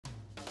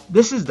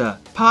This is the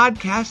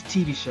podcast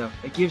TV show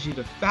that gives you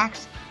the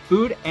facts,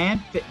 food,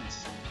 and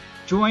fitness.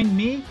 Join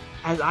me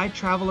as I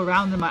travel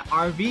around in my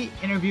RV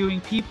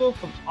interviewing people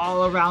from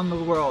all around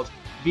the world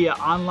via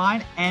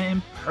online and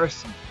in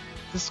person,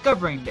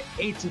 discovering the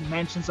 8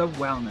 dimensions of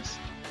wellness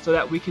so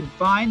that we can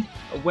find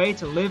a way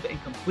to live in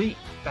complete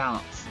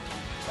balance.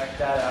 Check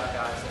that out,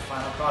 guys, the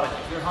final product.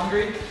 If you're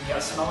hungry and you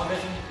got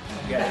smell-o-vision,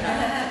 come get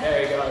it.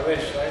 There you go, I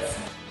wish, right?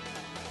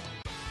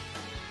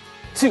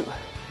 2,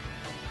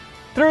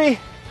 3.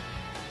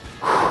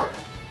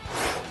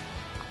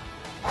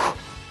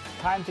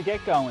 Time to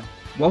get going.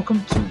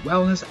 Welcome to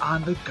Wellness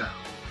on the Go.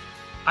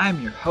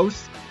 I'm your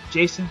host,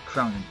 Jason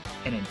Cronin,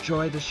 and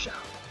enjoy the show.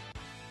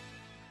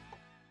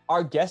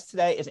 Our guest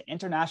today is an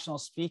international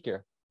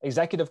speaker,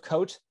 executive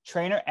coach,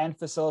 trainer, and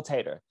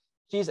facilitator.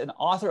 She's an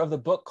author of the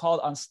book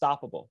called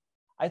Unstoppable.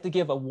 I'd like to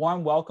give a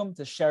warm welcome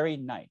to Sherry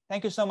Knight.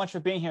 Thank you so much for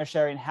being here,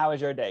 Sherry, and how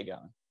is your day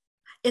going?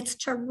 It's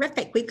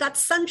terrific. We've got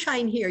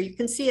sunshine here. You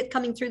can see it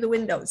coming through the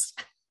windows.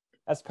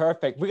 That's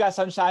perfect. We got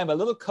sunshine, but a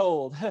little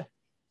cold.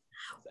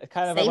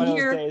 Kind of one of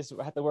those days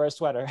I have to wear a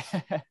sweater.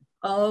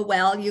 Oh,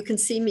 well, you can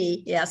see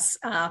me. Yes.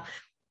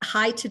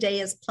 High today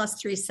is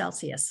 +3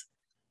 Celsius.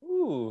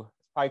 Ooh,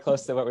 probably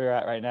close to what we're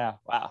at right now.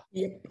 Wow.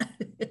 Yep.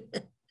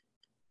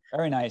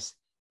 Very nice.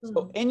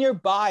 So in your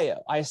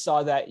bio, I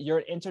saw that you're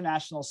an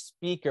international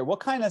speaker. What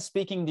kind of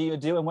speaking do you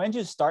do, and when did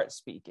you start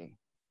speaking?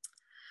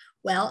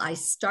 Well, I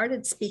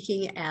started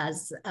speaking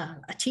as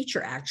a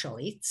teacher,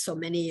 actually. So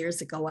many years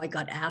ago, I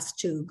got asked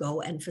to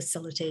go and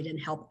facilitate and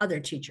help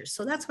other teachers.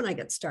 So that's when I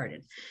got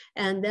started.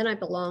 And then I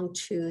belonged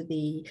to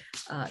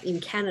in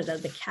Canada,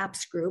 the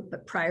CAPS group.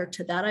 But prior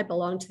to that, I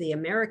belonged to the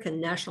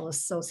American National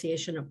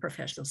Association of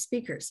Professional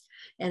Speakers,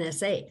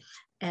 NSA.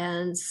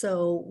 And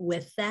so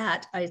with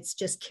that, it's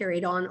just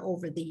carried on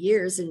over the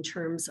years in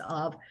terms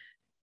of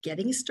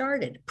getting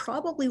started.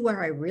 Probably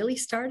where I really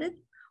started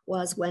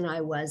was when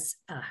I was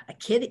a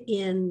kid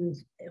in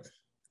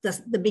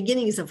the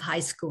beginnings of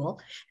high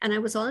school, and I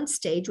was on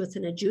stage with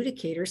an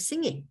adjudicator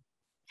singing.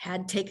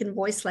 Had taken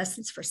voice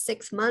lessons for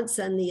 6 months,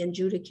 and the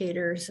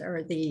adjudicators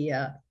or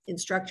the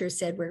instructor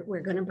said,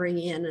 we're going to bring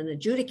in an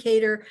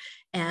adjudicator.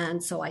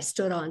 And so I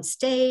stood on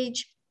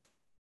stage,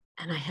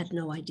 and I had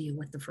no idea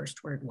what the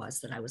first word was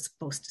that I was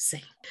supposed to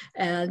sing.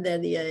 And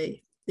then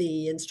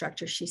the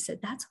instructor, she said,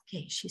 that's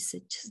okay. She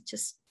said,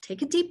 just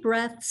take a deep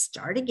breath,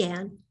 start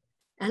again.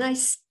 And I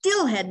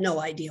still had no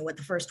idea what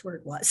the first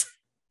word was.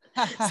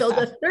 So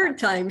the third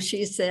time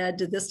she said,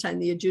 this time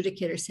the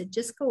adjudicator said,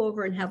 just go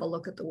over and have a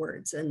look at the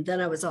words. And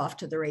then I was off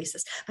to the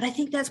races. But I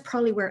think that's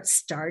probably where it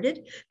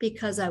started,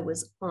 because I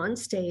was on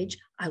stage.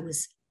 I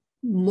was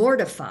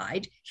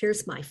mortified.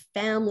 Here's my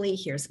family.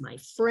 Here's my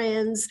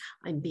friends.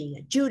 I'm being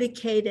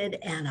adjudicated,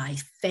 and I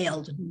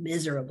failed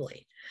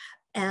miserably.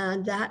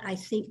 And that, I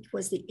think,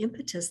 was the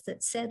impetus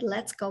that said,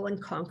 let's go and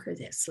conquer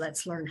this.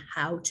 Let's learn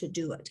how to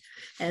do it.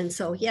 And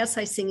so, yes,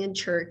 I sing in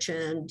church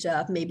and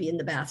maybe in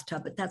the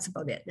bathtub, but that's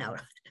about it now.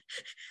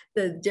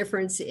 The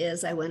difference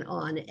is I went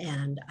on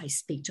and I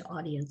speak to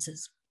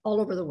audiences all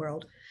over the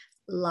world.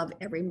 Love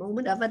every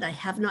moment of it. I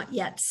have not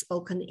yet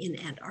spoken in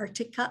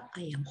Antarctica.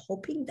 I am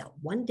hoping that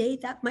one day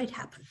that might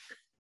happen.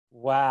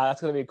 Wow,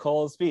 that's going to be a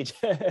cold speech.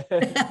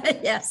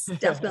 Yes,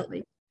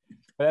 definitely.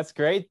 That's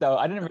great, though.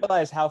 I didn't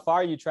realize how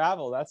far you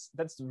travel.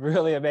 That's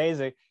really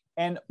amazing.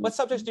 And what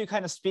subjects do you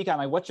kind of speak on?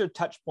 Like, what's your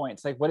touch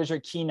points? Like, what is your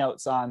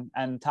keynotes on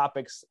and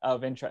topics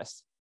of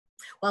interest?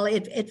 Well,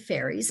 it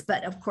varies,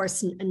 but of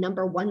course,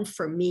 number one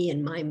for me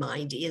in my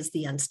mind is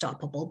the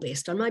Unstoppable,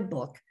 based on my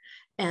book.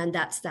 And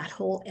that's that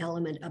whole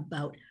element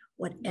about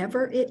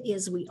whatever it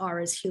is we are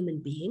as human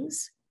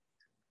beings,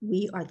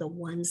 we are the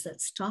ones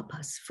that stop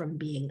us from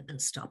being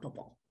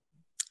unstoppable.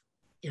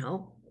 You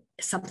know,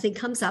 something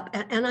comes up,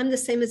 and I'm the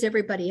same as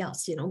everybody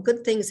else. You know,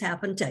 good things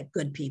happen to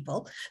good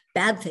people,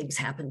 bad things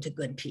happen to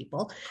good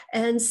people.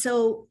 And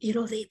so, you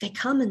know, they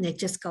come and they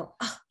just go,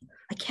 oh,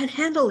 I can't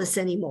handle this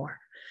anymore.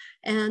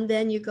 And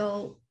then you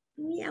go,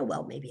 yeah,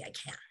 well, maybe I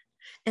can.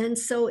 And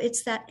so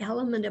it's that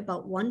element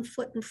about one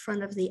foot in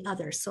front of the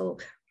other. So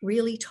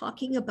really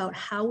talking about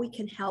how we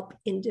can help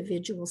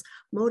individuals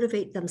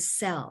motivate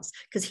themselves.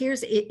 Because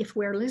if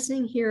we're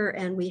listening here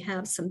and we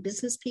have some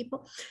business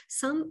people,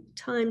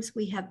 sometimes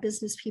we have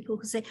business people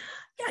who say,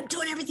 yeah, I'm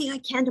doing everything I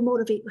can to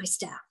motivate my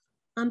staff.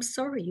 I'm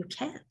sorry, you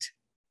can't.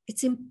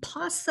 It's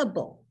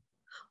impossible.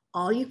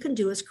 All you can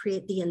do is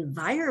create the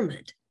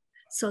environment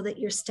so that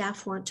your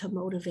staff want to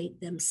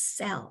motivate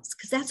themselves,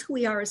 because that's who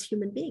we are as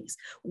human beings.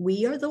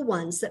 We are the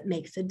ones that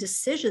make the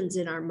decisions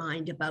in our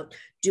mind about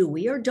do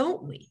we or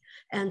don't we?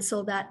 And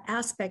so that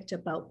aspect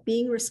about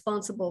being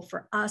responsible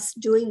for us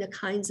doing the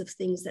kinds of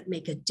things that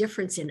make a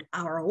difference in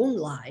our own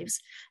lives,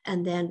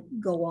 and then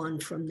go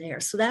on from there.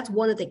 So that's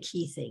one of the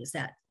key things,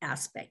 that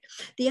aspect.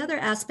 The other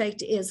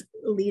aspect is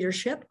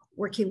leadership,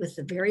 working with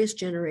the various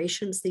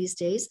generations these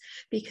days,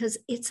 because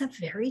it's a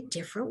very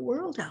different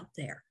world out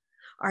there.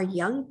 Our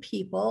young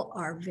people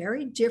are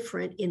very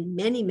different in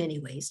many, many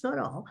ways, not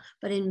all,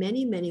 but in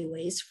many, many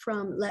ways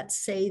from, let's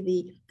say,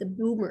 the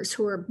boomers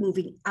who are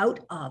moving out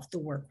of the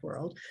work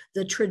world,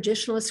 the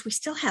traditionalists. We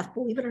still have,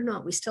 believe it or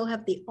not, we still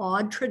have the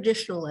odd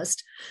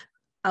traditionalist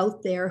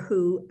out there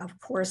who, of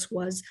course,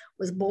 was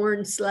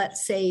born,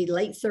 let's say,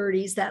 late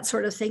 30s, that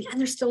sort of thing, and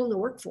they're still in the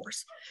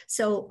workforce.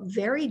 So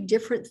very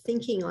different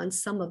thinking on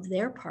some of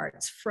their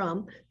parts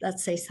from,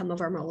 let's say, some of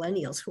our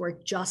millennials who are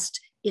just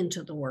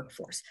into the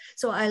workforce.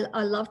 So I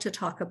love to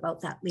talk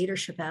about that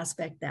leadership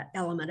aspect, that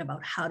element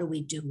about how do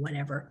we do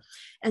whatever.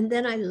 And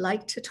then I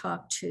like to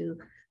talk to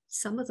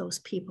some of those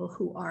people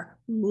who are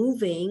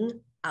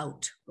moving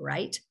out,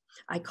 right?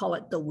 I call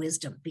it the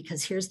wisdom,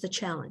 because here's the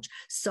challenge.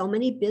 So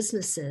many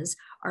businesses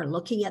are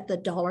looking at the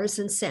dollars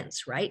and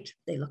cents, right?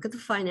 They look at the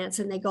finance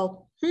and they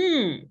go,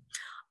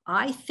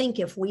 I think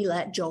if we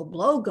let Joe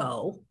Blow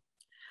go,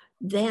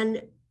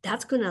 then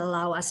that's going to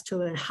allow us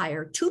to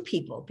hire 2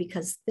 people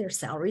because their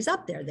salary's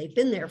up there. They've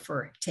been there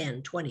for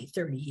 10, 20,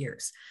 30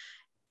 years.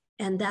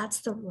 And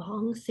that's the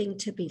wrong thing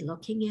to be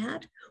looking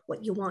at.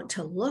 What you want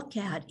to look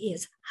at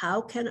is,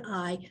 how can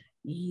I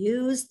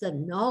use the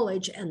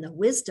knowledge and the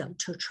wisdom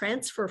to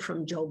transfer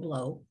from Joe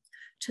Blow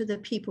to the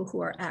people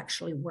who are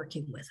actually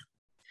working with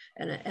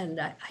him. And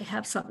I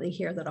have something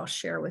here that I'll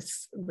share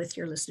with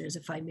your listeners,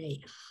 if I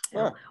may.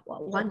 Sure.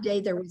 Well, one day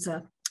there was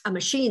a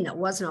machine that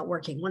was not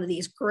working, one of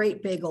these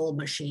great big old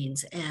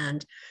machines,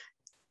 and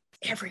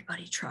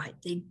everybody tried.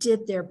 They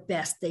did their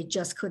best. They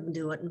just couldn't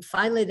do it. And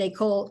finally they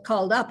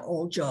called up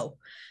old Joe.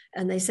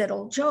 And they said,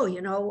 "Old Joe,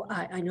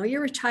 I know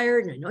you're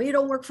retired and I know you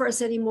don't work for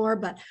us anymore,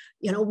 but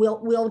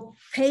we'll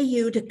pay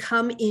you to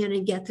come in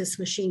and get this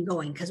machine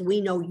going because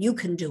we know you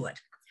can do it."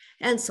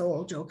 And so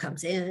old Joe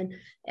comes in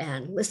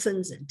and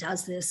listens and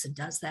does this and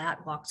does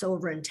that, walks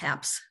over and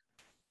taps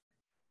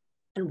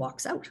and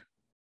walks out.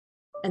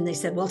 And they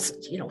said, "Well,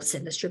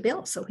 send us your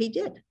bill." So he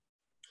did.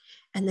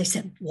 And they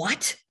said,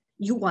 "What?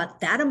 You want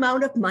that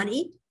amount of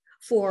money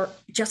for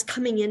just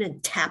coming in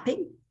and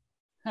tapping?"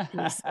 And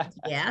he said,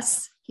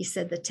 "Yes." He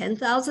said, "The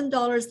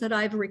 $10,000 that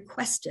I've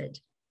requested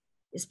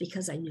is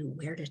because I knew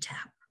where to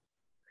tap."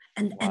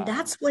 And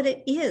that's what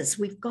it is.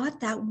 We've got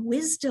that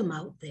wisdom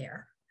out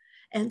there.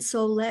 And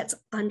so let's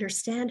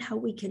understand how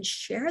we can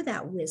share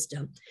that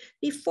wisdom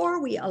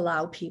before we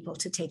allow people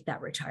to take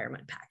that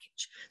retirement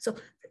package. So,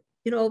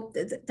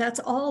 that's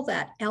all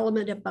that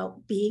element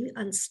about being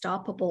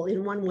unstoppable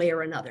in one way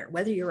or another,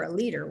 whether you're a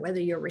leader, whether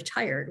you're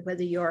retired,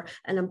 whether you're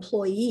an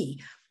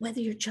employee, whether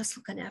you're just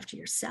looking after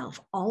yourself.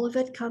 All of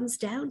it comes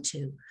down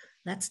to,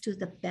 let's do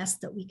the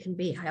best that we can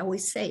be. I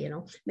always say,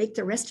 make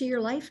the rest of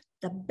your life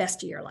the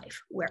best of your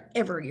life,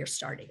 wherever you're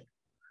starting.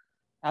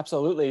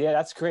 Absolutely. Yeah,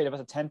 that's great.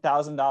 About a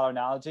 $10,000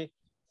 analogy.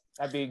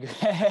 That'd be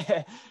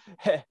great.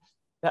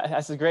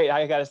 That's great.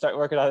 I got to start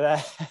working on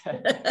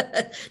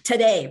that.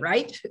 Today,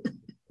 right?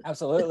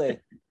 Absolutely.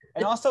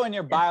 And also in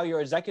your bio,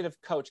 you're executive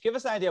coach. Give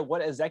us an idea of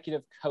what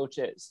executive coach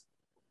is.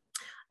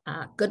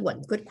 Good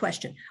one. Good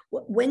question.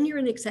 When you're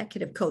an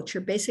executive coach,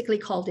 you're basically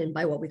called in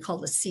by what we call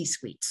the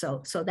C-suite.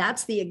 So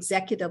that's the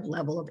executive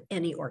level of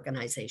any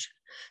organization.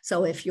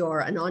 So if you're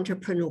an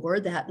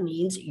entrepreneur, that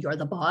means you're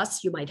the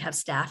boss. You might have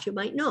staff, you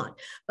might not.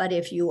 But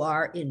if you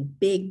are in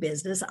big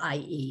business,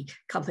 i.e.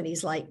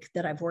 companies like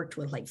that I've worked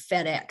with, like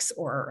FedEx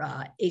or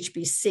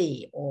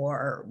HBC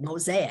or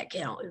Mosaic,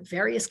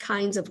 various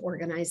kinds of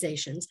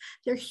organizations,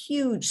 they're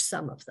huge,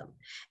 some of them.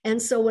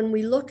 And so when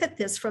we look at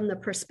this from the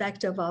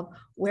perspective of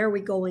where are we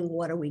going,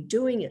 what are we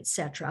doing,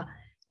 etc.,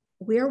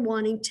 we're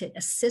wanting to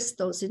assist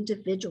those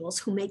individuals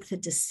who make the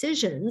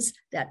decisions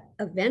that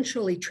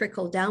eventually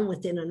trickle down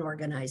within an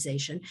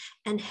organization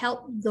and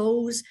help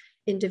those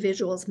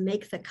individuals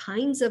make the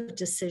kinds of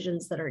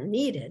decisions that are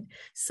needed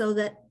so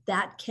that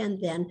that can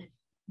then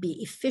be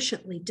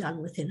efficiently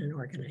done within an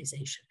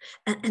organization.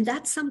 And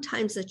that's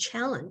sometimes a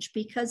challenge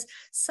because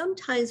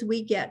sometimes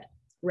we get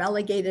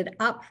relegated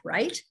up,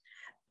 right,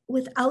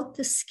 without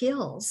the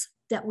skills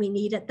that we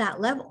need at that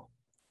level.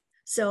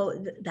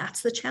 So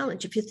that's the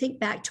challenge. If you think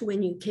back to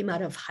when you came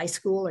out of high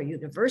school or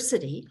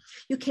university,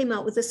 you came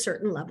out with a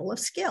certain level of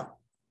skill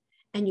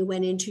and you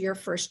went into your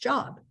first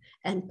job.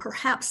 And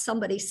perhaps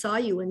somebody saw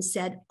you and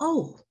said,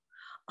 "Oh,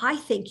 I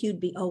think you'd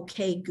be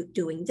okay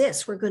doing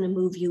this. We're going to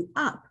move you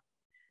up."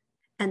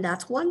 And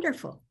that's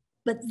wonderful.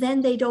 But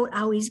then they don't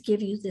always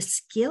give you the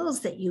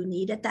skills that you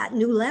need at that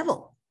new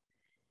level.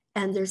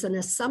 And there's an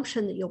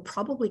assumption that you'll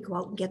probably go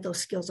out and get those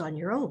skills on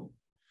your own.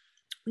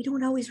 We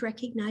don't always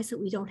recognize that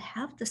we don't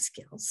have the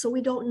skills. So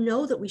we don't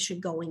know that we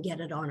should go and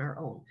get it on our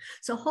own.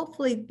 So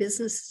hopefully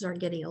businesses are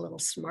getting a little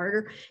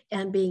smarter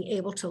and being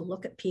able to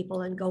look at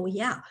people and go,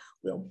 "Yeah,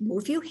 we'll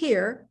move you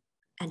here.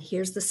 And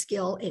here's the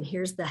skill and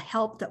here's the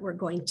help that we're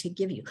going to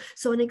give you."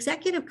 So an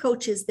executive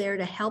coach is there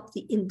to help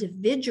the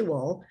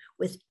individual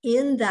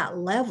within that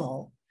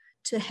level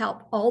to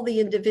help all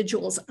the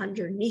individuals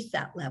underneath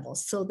that level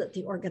so that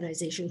the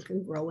organization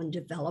can grow and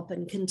develop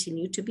and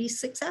continue to be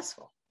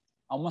successful.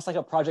 Almost like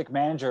a project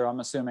manager, I'm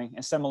assuming, in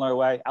a similar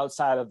way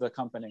outside of the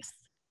company,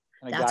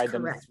 and guide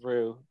them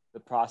through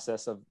the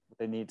process of what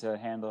they need to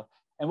handle.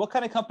 And what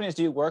kind of companies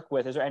do you work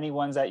with? Is there any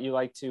ones that you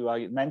like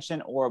to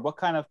mention, or what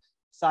kind of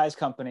size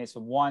companies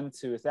from 1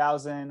 to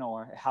 1,000,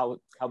 or how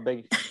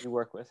big do you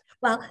work with?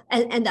 Well,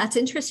 and that's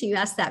interesting you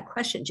asked that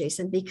question,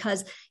 Jason,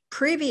 because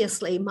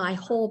previously my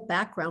whole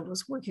background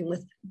was working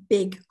with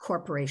big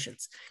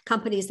corporations,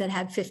 companies that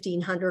had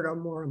 1,500 or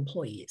more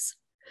employees.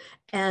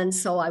 And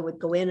so I would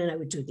go in and I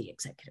would do the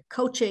executive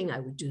coaching, I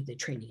would do the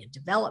training and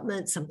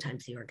development,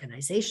 sometimes the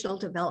organizational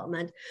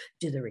development,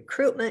 do the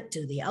recruitment,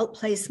 do the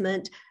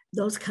outplacement,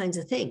 those kinds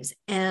of things.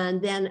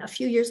 And then a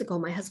few years ago,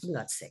 my husband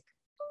got sick.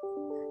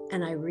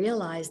 And I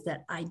realized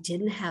that I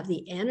didn't have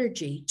the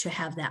energy to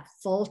have that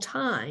full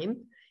time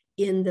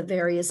in the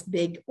various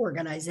big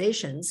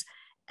organizations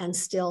and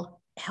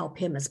still help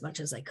him as much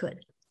as I could.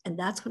 And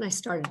that's when I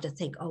started to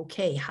think,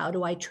 okay, how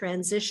do I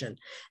transition?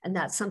 And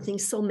that's something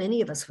so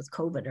many of us with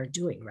COVID are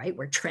doing, right?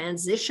 We're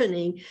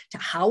transitioning to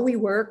how we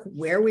work,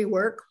 where we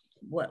work,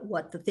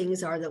 what the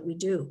things are that we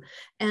do.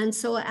 And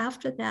so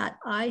after that,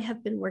 I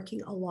have been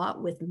working a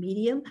lot with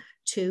medium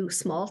to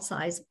small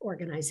size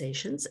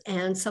organizations,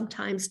 and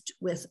sometimes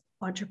with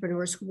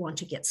entrepreneurs who want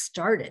to get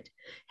started,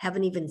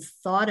 haven't even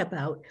thought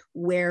about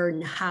where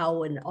and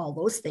how and all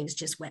those things,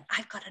 just went,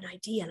 I've got an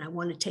idea and I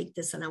want to take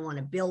this and I want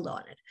to build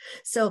on it.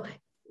 So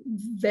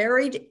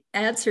varied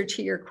answer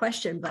to your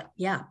question, but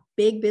yeah,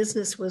 big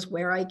business was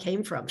where I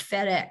came from.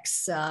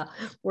 FedEx,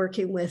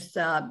 working with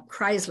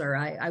Chrysler.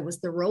 I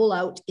was the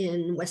rollout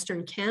in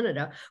Western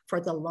Canada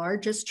for the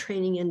largest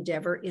training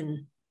endeavor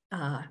in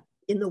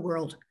the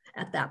world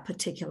at that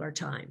particular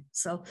time.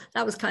 So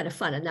that was kind of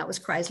fun. And that was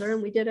Chrysler,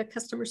 and we did a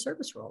customer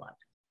service rollout.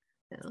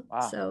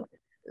 Wow. So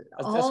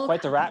that's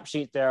quite the rap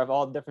sheet there of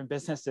all the different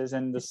businesses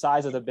and the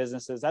size of the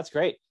businesses. That's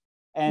great.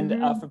 And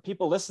for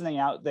people listening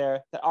out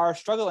there that are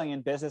struggling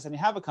in business and you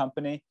have a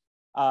company,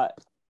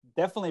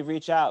 definitely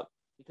reach out,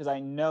 because I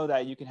know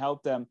that you can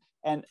help them.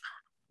 And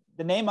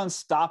the name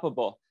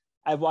Unstoppable,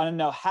 I want to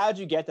know, how'd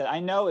you get that? I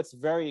know it's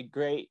very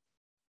great.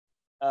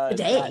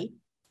 Today.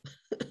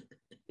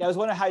 I was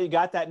wondering how you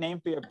got that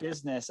name for your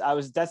business.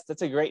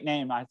 That's a great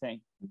name, I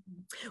think.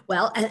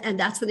 Well, and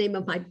that's the name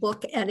of my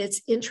book. And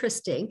it's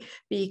interesting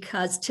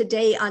because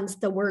today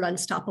the word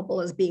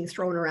unstoppable is being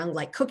thrown around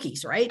like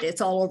cookies, right? It's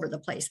all over the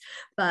place.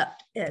 But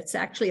it's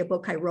actually a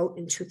book I wrote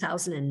in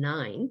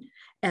 2009.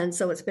 And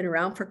so it's been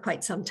around for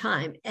quite some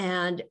time.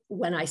 And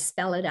when I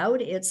spell it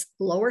out, it's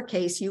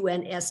lowercase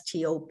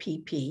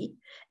UNSTOPP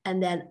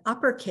and then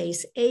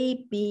uppercase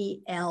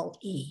ABLE.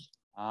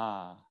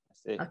 Ah, I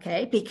see.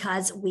 Okay,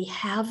 because we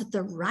have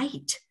the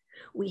right,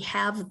 we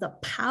have the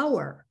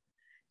power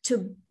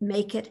to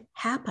make it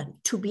happen,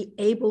 to be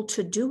able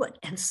to do it.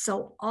 And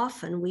so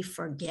often we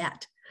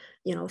forget,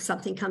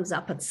 something comes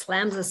up and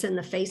slams us in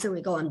the face and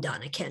we go, I'm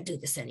done. I can't do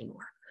this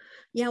anymore.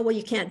 Yeah, well,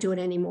 you can't do it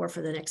anymore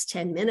for the next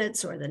 10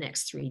 minutes or the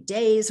next 3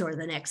 days or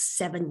the next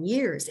 7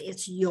 years.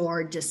 It's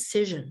your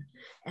decision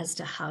as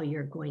to how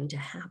you're going to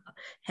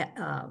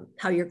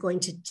how you're going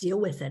to deal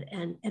with it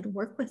and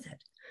work with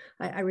it.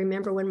 I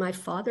remember when my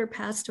father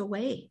passed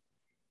away,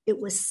 it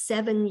was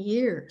 7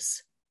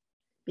 years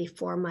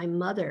before my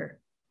mother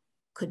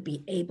could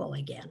be able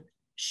again.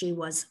 She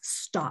was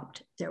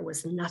stopped. There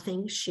was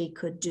nothing she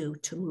could do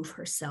to move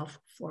herself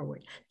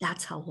forward.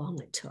 That's how long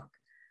it took.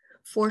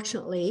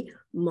 Fortunately,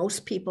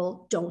 most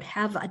people don't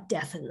have a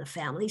death in the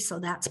family, so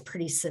that's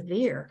pretty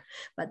severe.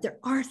 But there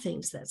are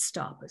things that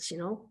stop us,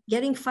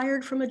 getting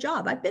fired from a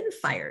job. I've been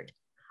fired.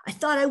 I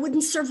thought I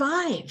wouldn't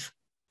survive.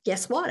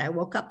 Guess what? I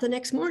woke up the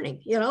next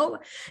morning.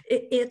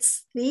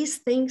 It's these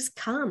things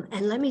come.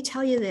 And let me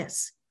tell you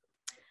this,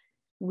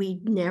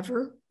 we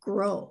never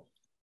grow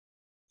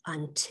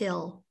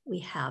until we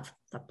have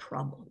the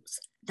problems.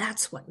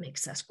 That's what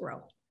makes us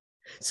grow.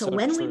 So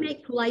when we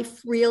make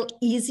life real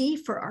easy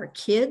for our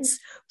kids,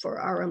 for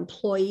our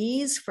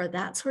employees, for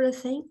that sort of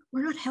thing,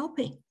 we're not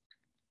helping.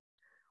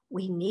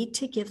 We need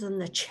to give them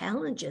the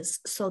challenges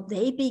so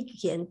they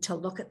begin to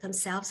look at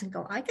themselves and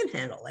go, I can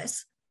handle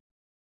this.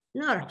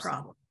 Not a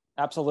problem.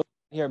 Absolutely.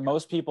 Here,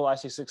 most people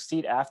actually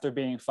succeed after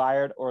being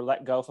fired or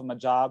let go from a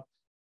job,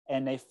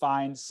 and they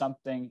find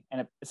something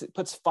and it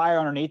puts fire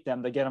underneath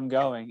them to get them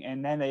going.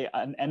 And then they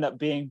end up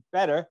being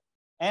better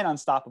and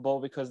unstoppable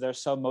because they're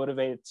so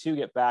motivated to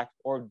get back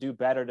or do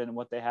better than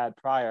what they had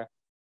prior.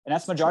 And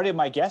that's the majority of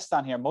my guests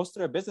on here. Most of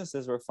their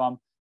businesses were from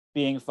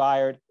being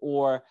fired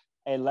or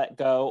a let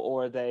go,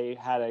 or they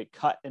had a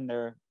cut in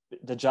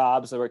the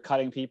jobs. They were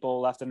cutting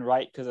people left and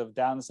right because of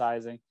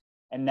downsizing.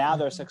 And now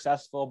they're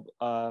successful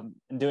and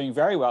doing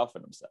very well for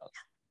themselves.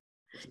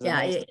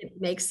 Yeah, it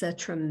makes a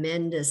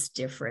tremendous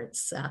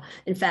difference.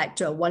 In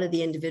fact, one of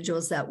the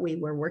individuals that we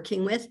were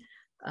working with,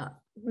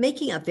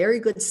 making a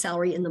very good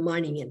salary in the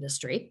mining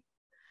industry,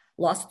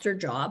 lost her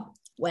job,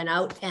 went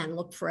out and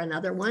looked for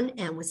another one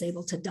and was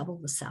able to double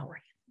the salary.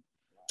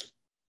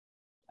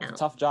 It's a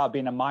tough job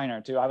being a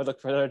miner too. I would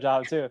look for another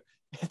job too.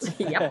 It's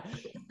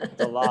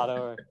a lot of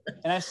work.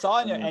 And I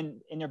saw in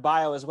your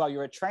bio as well,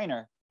 you're a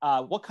trainer.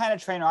 What kind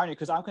of trainer are you?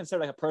 Because I'm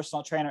considered like a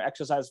personal trainer,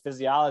 exercise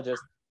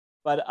physiologist.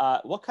 But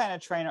what kind of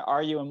trainer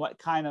are you, and what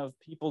kind of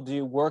people do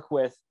you work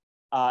with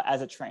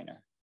as a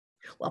trainer?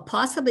 Well,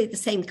 possibly the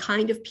same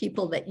kind of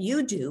people that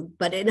you do,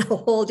 but in a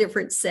whole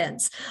different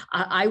sense.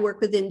 I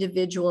work with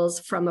individuals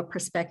from a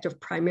perspective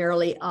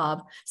primarily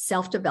of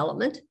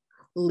self-development,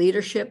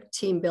 leadership,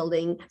 team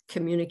building,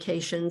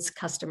 communications,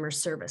 customer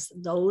service,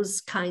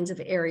 those kinds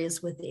of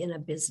areas within a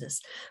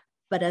business.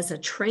 But as a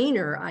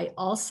trainer, I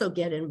also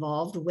get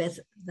involved with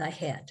the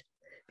head,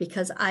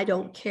 because I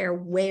don't care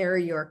where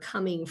you're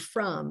coming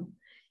from.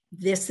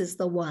 This is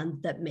the one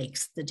that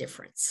makes the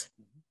difference.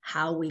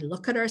 How we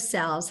look at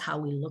ourselves, how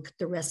we look at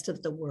the rest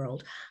of the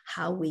world,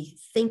 how we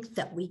think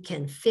that we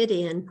can fit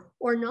in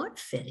or not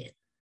fit in.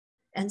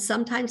 And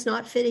sometimes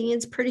not fitting in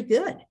is pretty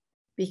good,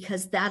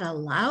 because that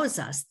allows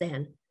us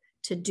then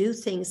to do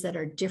things that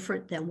are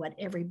different than what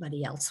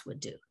everybody else would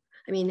do.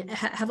 I mean,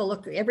 have a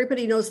look.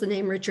 Everybody knows the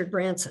name Richard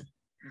Branson.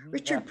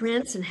 Richard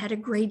Branson had a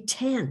grade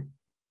 10.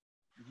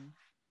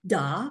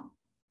 Duh.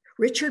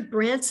 Richard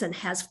Branson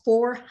has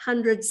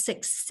 400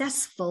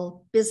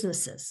 successful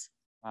businesses.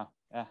 Wow.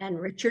 Yeah. And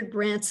Richard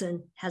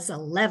Branson has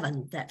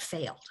 11 that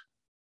failed.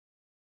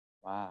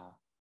 Wow.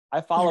 I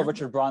follow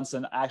Richard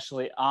Branson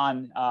actually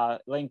on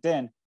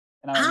LinkedIn,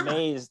 and I'm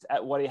amazed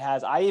at what he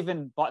has. I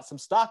even bought some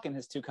stock in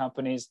his two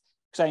companies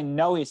because I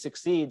know he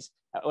succeeds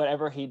at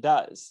whatever he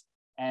does.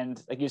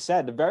 And like you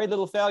said, very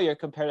little failure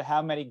compared to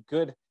how many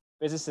good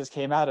businesses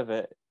came out of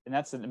it. And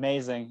that's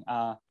amazing.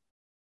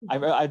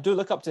 I do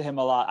look up to him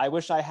a lot. I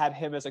wish I had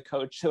him as a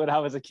coach when I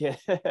was a kid.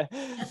 It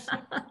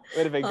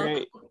would have been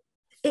great.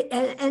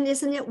 And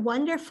isn't it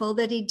wonderful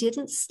that he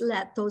didn't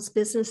let those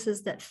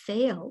businesses that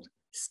failed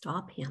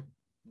stop him?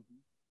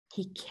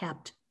 He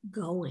kept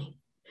going.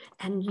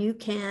 And you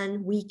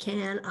can, we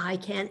can, I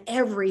can,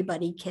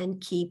 everybody can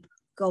keep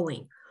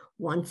going.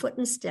 One foot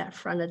in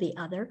front of the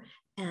other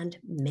and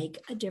make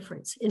a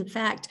difference. In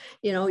fact,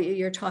 you know,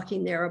 you're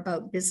talking there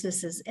about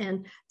businesses,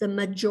 and the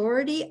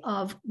majority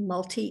of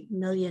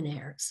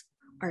multi-millionaires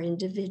are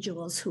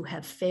individuals who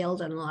have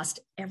failed and lost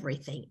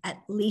everything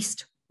at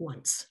least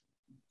once.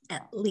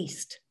 At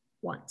least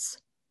once.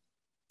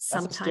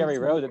 That's a scary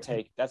road to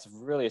take. That's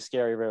really a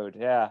scary road.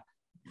 Yeah.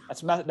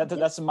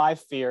 That's my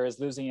fear, is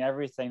losing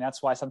everything.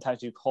 That's why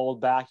sometimes you pull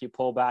back. You're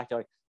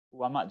like,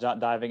 well, I'm not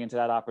diving into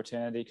that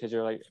opportunity, because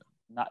you're like,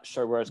 not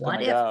sure where it's going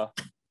to go.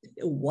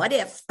 What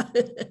if?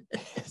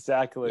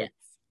 Exactly. Yes.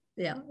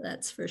 Yeah,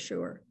 that's for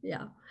sure.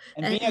 Yeah.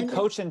 And being a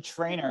coach and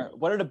trainer,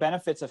 what are the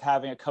benefits of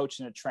having a coach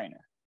and a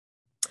trainer?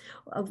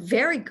 A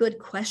very good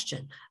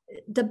question.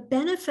 The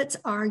benefits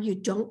are you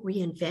don't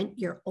reinvent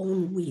your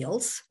own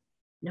wheels,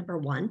 number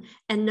one.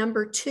 And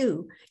number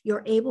two,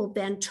 you're able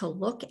then to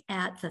look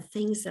at the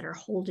things that are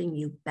holding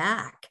you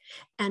back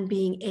and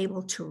being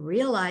able to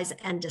realize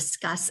and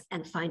discuss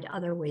and find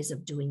other ways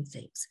of doing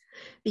things.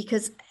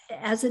 Because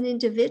as an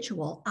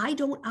individual, I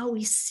don't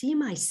always see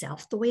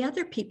myself the way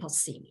other people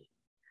see me.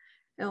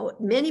 Now,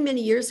 many,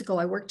 many years ago,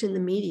 I worked in the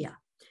media,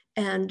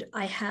 and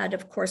I had,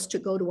 of course, to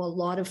go to a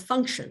lot of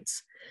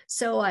functions.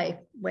 So I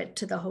went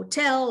to the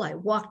hotel, I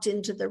walked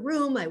into the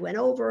room, I went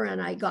over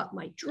and I got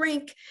my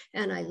drink,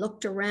 and I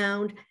looked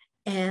around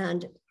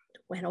and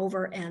went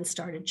over and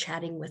started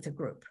chatting with a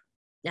group.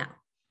 Now,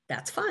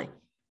 that's fine.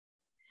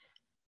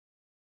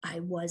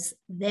 I was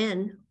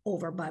then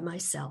over by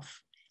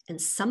myself, and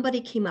somebody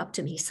came up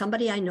to me,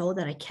 somebody I know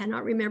that I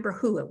cannot remember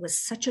who. It was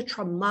such a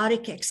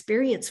traumatic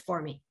experience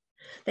for me.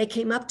 They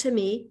came up to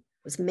me,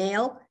 was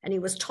male, and he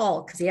was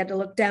tall because he had to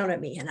look down at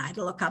me and I had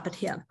to look up at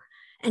him.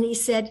 And he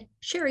said,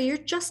 "Sherry, you're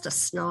just a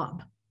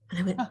snob." And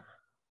I went,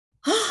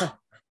 oh,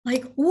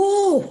 like,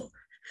 whoa.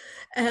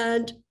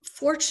 And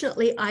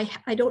fortunately,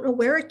 I don't know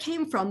where it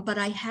came from, but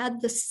I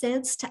had the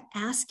sense to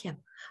ask him.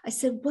 I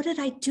said, "What did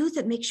I do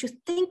that makes you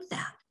think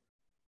that?"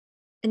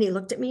 And he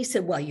looked at me, he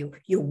said, "Well,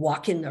 you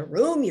walk in the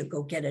room, you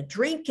go get a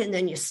drink, and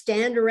then you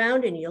stand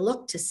around and you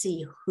look to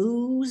see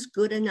who's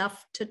good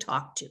enough to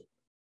talk to."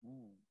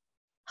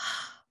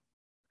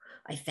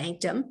 I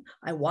thanked him.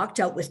 I walked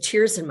out with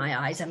tears in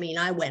my eyes. I mean,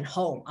 I went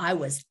home. I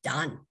was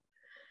done.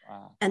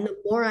 Wow. And the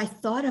more I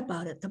thought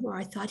about it, the more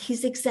I thought,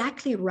 he's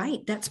exactly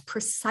right. That's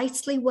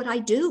precisely what I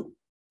do.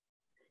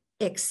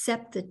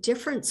 Except the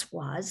difference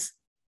was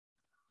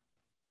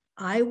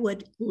I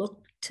would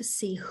look to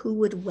see who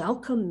would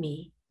welcome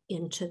me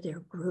into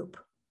their group.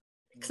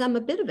 Because I'm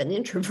a bit of an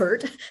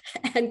introvert,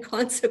 and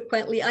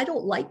consequently, I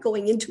don't like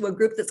going into a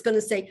group that's going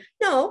to say,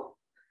 no,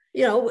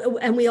 you know,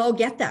 and we all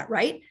get that,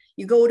 right?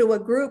 You go to a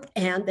group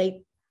and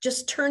they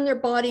just turn their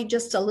body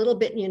just a little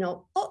bit and you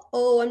know,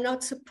 oh, I'm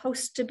not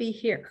supposed to be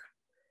here.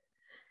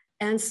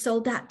 And so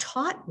that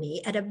taught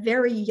me at a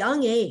very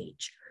young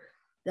age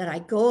that I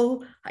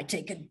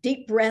take a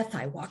deep breath,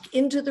 I walk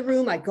into the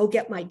room, I go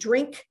get my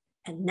drink,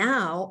 and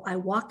now I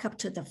walk up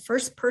to the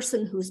first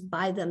person who's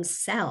by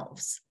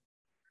themselves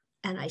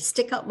and I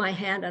stick out my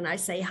hand and I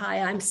say,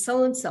 "Hi, I'm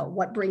so-and-so.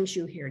 What brings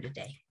you here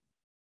today?"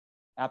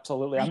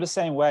 Absolutely. Right. I'm the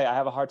same way. I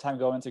have a hard time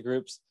going into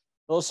groups.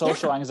 A little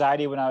social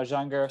anxiety when I was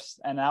younger,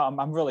 and now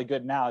I'm really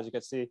good now. As you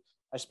can see,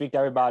 I speak to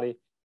everybody.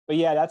 But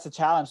yeah, that's a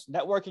challenge.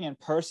 Networking in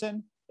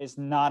person is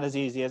not as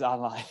easy as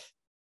online.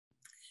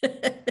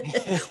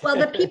 Well,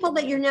 the people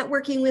that you're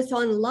networking with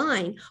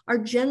online are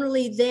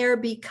generally there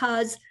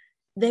because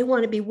they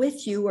want to be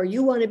with you or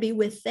you want to be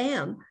with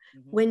them.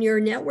 Mm-hmm. When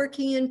you're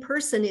networking in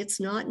person, it's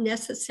not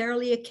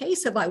necessarily a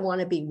case of I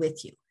want to be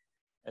with you.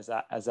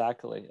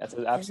 Exactly. That's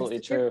absolutely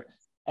true.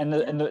 And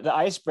the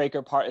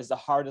icebreaker part is the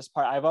hardest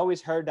part. I've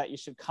always heard that you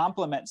should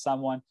compliment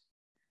someone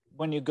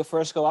when you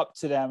first go up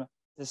to them,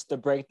 just to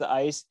break the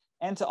ice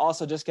and to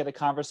also just get a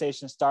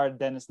conversation started.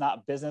 Then it's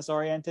not business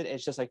oriented.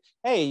 It's just like,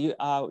 hey,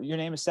 your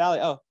name is Sally.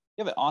 Oh,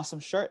 you have an awesome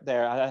shirt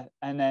there.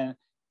 And then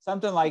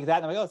something like that.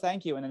 And I'm like, oh,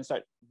 thank you. And then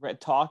start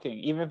talking,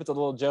 even if it's a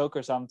little joke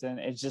or something.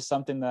 It's just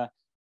something to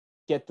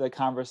get the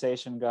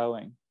conversation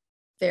going.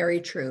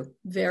 Very true.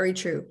 Very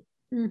true.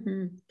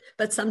 Mm-hmm.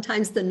 But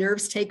sometimes the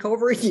nerves take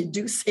over and you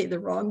do say the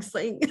wrong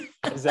thing.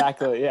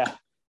 Exactly. Yeah.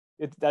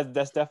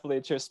 That's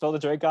definitely true. Spill the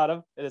drink on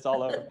them and it's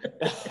all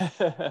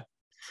over.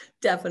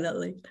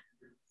 Definitely.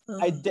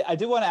 I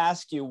do want to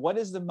ask you, what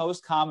is the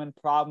most common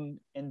problem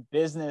in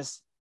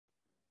business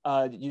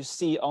you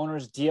see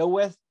owners deal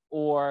with,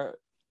 or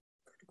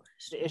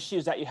the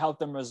issues that you help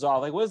them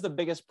resolve? Like, what is the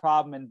biggest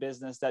problem in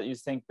business that you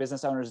think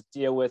business owners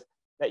deal with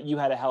that you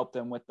had to help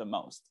them with the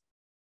most?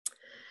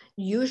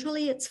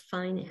 Usually it's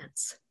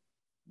finance.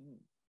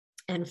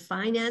 And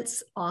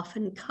finance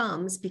often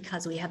comes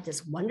because we have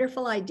this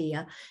wonderful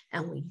idea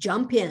and we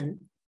jump in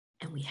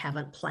and we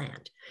haven't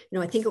planned.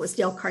 I think it was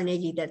Dale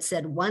Carnegie that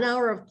said 1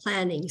 hour of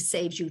planning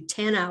saves you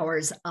 10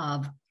 hours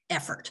of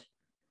effort.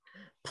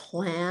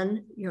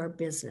 Plan your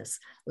business.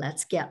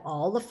 Let's get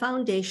all the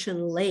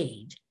foundation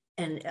laid.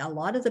 And a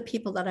lot of the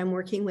people that I'm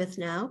working with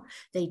now,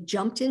 they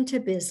jumped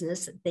into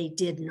business. They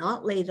did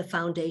not lay the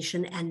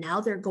foundation. And now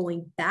they're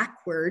going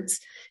backwards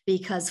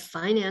because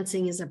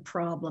financing is a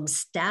problem.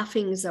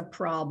 Staffing is a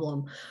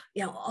problem.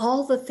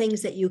 All the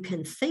things that you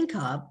can think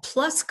of,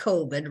 plus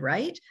COVID,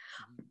 right?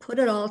 Put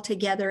it all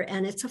together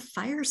and it's a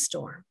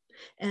firestorm.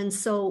 And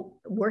so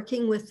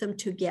working with them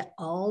to get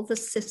all the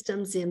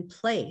systems in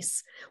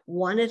place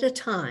one at a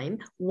time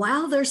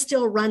while they're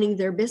still running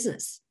their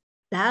business.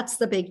 That's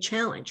the big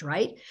challenge,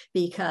 right?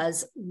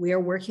 Because we're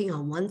working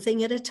on one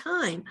thing at a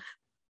time,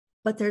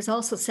 but there's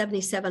also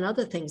 77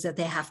 other things that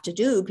they have to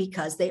do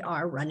because they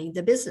are running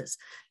the business.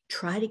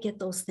 Try to get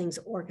those things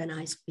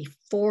organized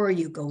before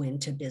you go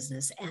into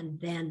business and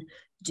then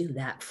do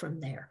that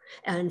from there.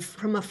 And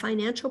from a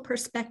financial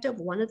perspective,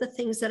 one of the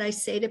things that I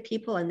say to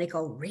people and they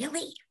go,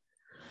 really?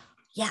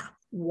 Yeah.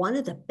 One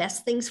of the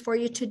best things for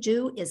you to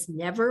do is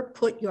never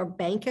put your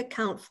bank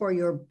account for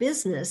your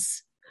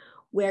business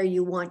where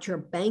you want your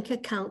bank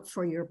account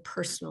for your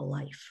personal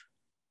life.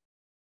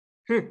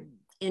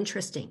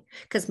 Interesting.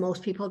 Because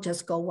most people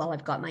just go, well,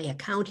 I've got my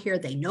account here.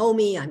 They know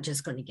me. I'm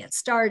just going to get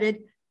started.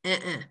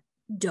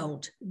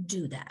 Don't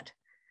do that.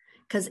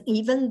 Because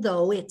even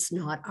though it's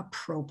not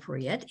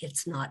appropriate,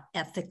 it's not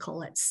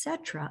ethical,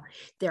 etc.,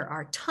 there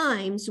are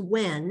times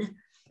when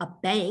a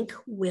bank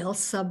will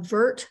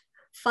subvert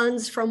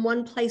funds from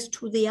one place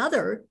to the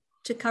other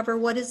to cover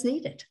what is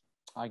needed.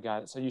 I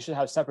got it. So you should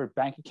have separate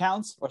bank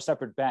accounts or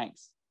separate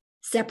banks?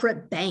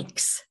 Separate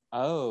banks.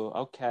 Oh,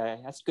 okay.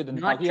 That's good to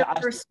know. Not your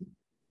person.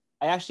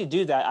 I actually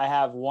do that. I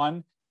have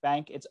one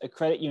bank. It's a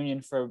credit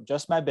union for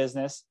just my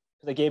business.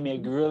 They gave me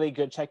a really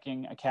good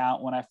checking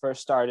account when I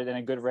first started and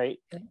a good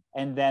rate. Okay.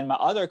 And then my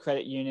other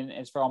credit union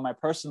is for all my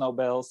personal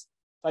bills.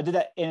 So I did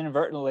that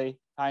inadvertently,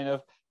 kind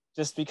of,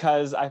 just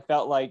because I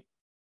felt like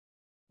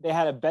they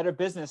had a better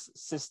business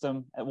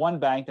system at one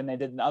bank than they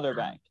did in another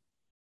bank.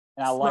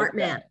 And I like that. Smart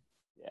man.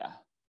 Yeah.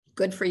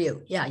 Good for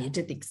you. Yeah, you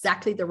did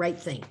exactly the right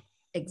thing.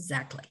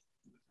 Exactly.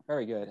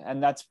 Very good.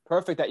 And that's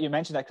perfect that you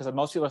mentioned that because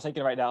most people are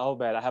thinking right now, oh,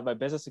 man, I have my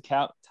business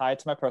account tied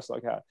to my personal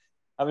account.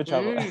 I'm in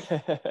trouble.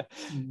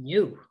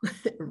 You.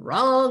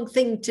 Wrong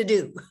thing to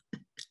do.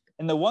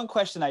 And the one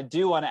question I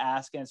do want to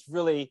ask, and it's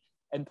really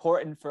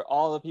important for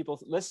all the people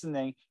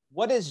listening,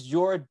 what is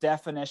your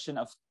definition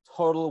of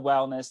total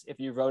wellness if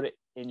you wrote it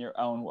in your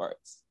own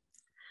words?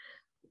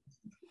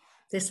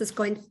 This is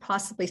going to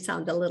possibly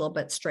sound a little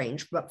bit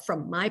strange, but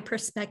from my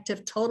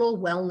perspective, total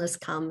wellness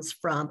comes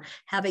from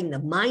having the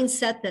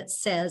mindset that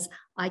says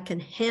I can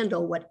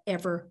handle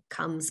whatever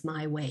comes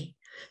my way.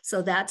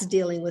 So that's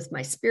dealing with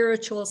my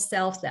spiritual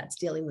self, that's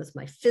dealing with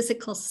my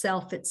physical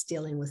self, it's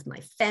dealing with my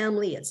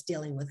family, it's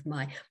dealing with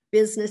my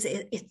business,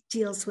 it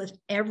deals with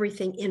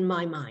everything in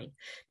my mind,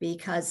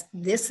 because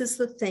this is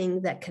the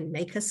thing that can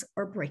make us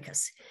or break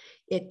us.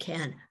 It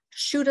can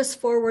shoot us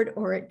forward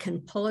or it can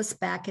pull us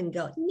back and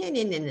go,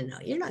 no,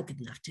 you're not good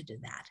enough to do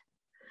that.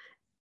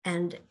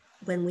 And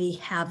when we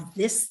have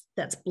this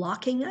that's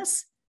blocking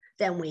us,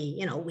 then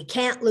we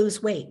can't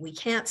lose weight. We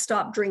can't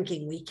stop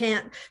drinking. We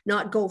can't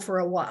not go for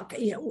a walk.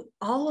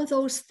 All of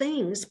those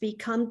things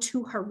become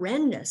too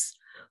horrendous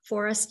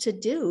for us to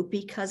do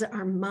because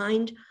our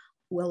mind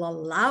will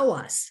allow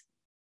us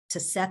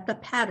to set the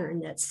pattern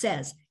that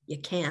says you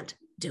can't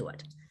do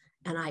it.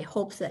 And I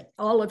hope that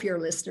all of your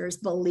listeners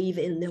believe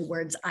in the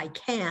words I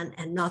can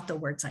and not the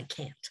words I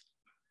can't.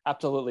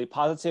 Absolutely.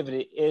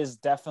 Positivity is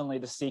definitely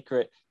the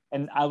secret.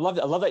 And I love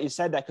that you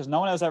said that because no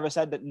one has ever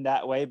said that in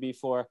that way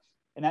before.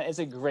 And that is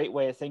a great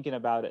way of thinking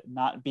about it,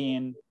 not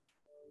being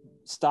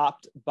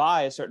stopped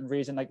by a certain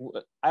reason. Like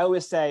I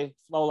always say,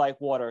 flow like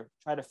water,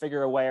 try to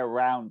figure a way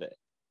around it.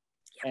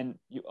 Yeah. And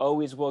you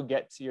always will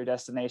get to your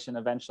destination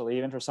eventually,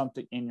 even for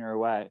something in your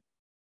way.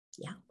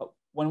 Yeah. But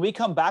when we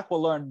come back,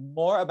 we'll learn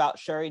more about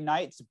Sherry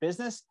Knight's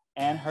business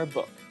and her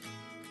book.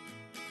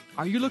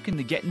 Are you looking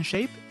to get in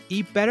shape,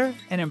 eat better,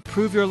 and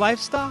improve your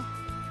lifestyle?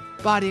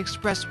 Body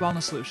Express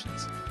Wellness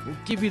Solutions will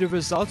give you the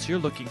results you're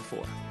looking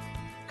for.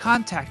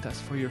 Contact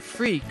us for your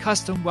free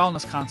custom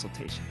wellness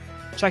consultation.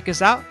 Check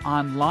us out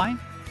online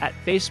at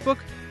Facebook,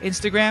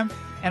 Instagram,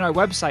 and our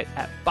website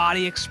at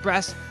Body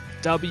Express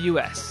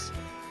WS.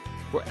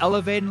 We're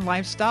elevating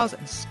lifestyles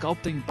and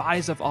sculpting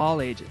bodies of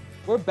all ages.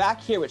 We're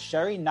back here with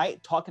Sherry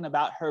Knight talking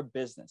about her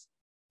business.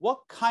 What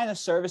kind of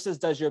services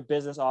does your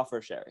business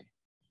offer, Sherry?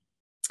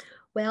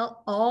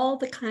 Well, all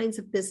the kinds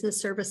of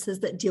business services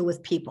that deal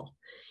with people.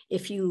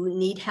 If you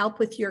need help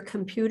with your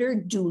computer,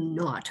 do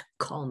not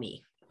call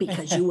me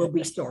because you will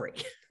be sorry.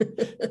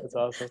 That's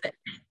awesome.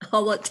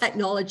 All the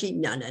technology,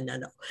 no.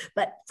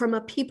 But from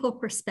a people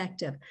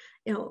perspective,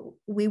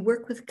 we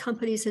work with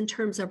companies in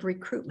terms of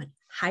recruitment.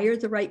 Hire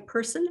the right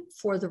person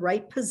for the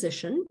right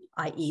position,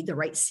 i.e. the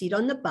right seat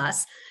on the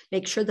bus,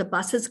 make sure the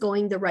bus is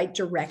going the right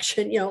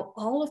direction.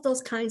 All of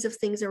those kinds of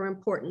things are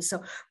important.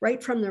 So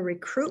right from the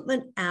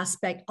recruitment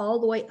aspect all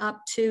the way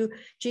up to,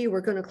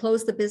 we're going to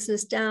close the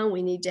business down.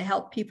 We need to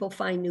help people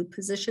find new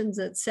positions,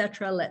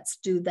 etc. Let's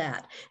do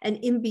that. And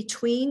in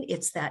between,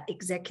 it's that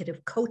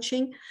executive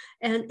coaching.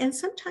 And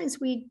sometimes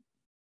we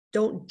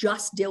don't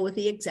just deal with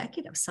the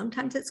executives.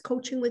 Sometimes it's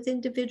coaching with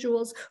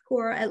individuals who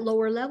are at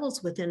lower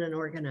levels within an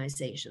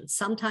organization.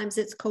 Sometimes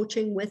it's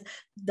coaching with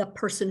the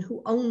person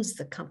who owns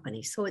the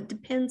company. So it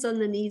depends on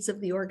the needs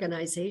of the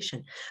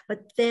organization.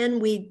 But then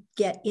we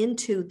get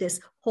into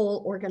this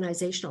whole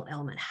organizational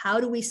element.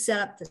 How do we set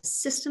up the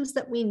systems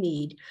that we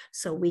need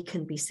so we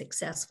can be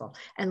successful?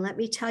 And let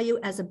me tell you,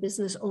 as a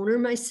business owner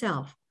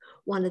myself,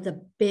 one of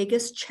the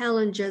biggest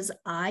challenges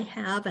I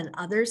have and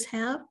others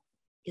have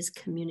is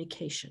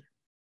communication.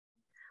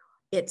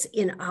 It's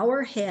in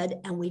our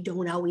head and we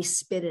don't always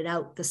spit it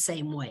out the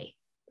same way.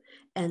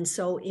 And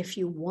so if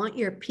you want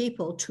your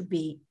people to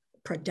be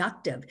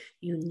productive,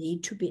 you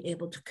need to be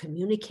able to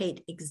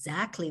communicate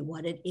exactly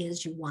what it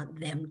is you want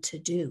them to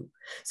do.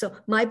 So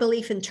my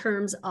belief in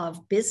terms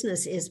of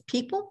business is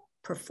people,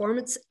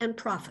 performance, and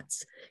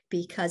profits.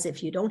 Because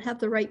if you don't have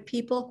the right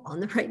people on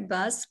the right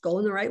bus,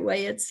 going the right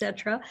way,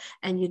 etc.,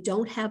 and you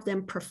don't have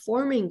them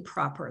performing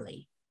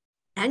properly,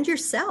 and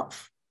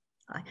yourself,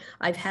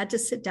 I've had to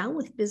sit down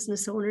with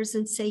business owners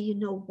and say,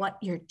 what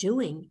you're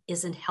doing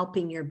isn't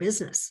helping your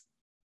business.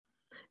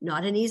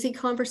 Not an easy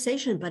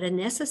conversation, but a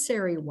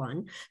necessary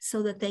one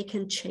so that they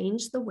can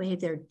change the way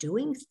they're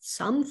doing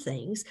some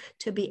things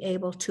to be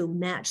able to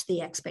match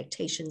the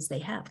expectations they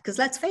have. Because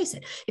let's face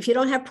it, if you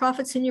don't have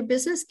profits in your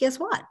business, guess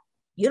what?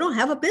 You don't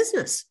have a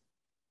business.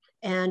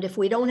 And if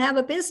we don't have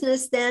a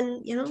business,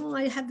 then,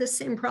 I have the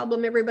same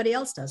problem everybody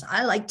else does.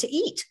 I like to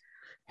eat.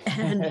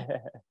 And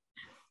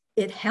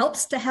it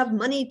helps to have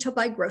money to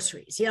buy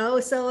groceries,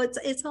 so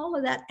it's all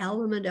of that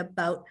element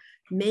about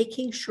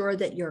making sure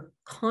that you're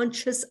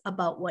conscious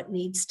about what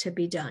needs to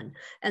be done.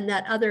 And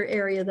that other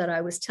area that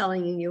I was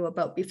telling you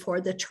about before,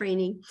 the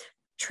training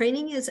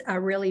is a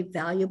really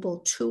valuable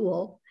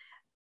tool.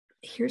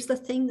 Here's the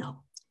thing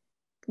though,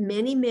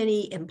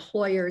 many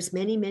employers,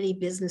 many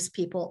business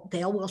people,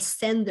 they will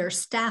send their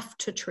staff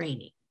to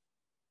training.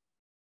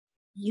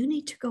 You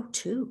need to go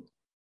too.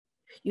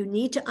 You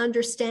need to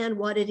understand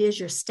what it is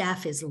your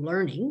staff is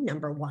learning,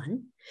 number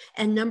one.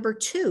 And number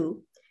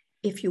two,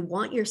 if you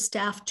want your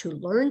staff to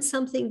learn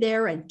something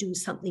there and do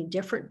something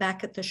different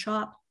back at the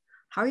shop,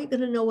 how are you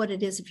going to know what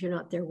it is if you're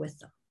not there with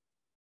them?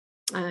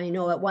 I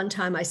know at one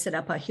time I set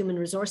up a human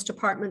resource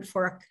department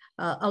for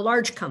a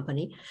large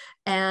company.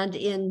 And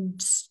in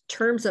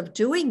terms of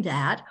doing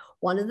that,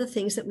 one of the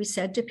things that we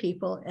said to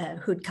people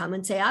who'd come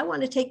and say, I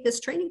want to take this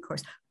training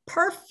course.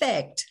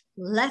 Perfect.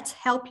 Let's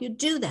help you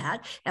do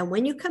that. And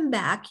when you come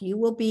back, you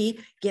will be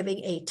giving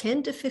a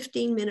 10 to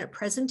 15 minute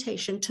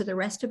presentation to the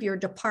rest of your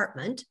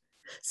department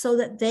so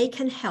that they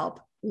can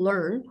help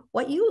learn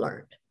what you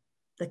learned,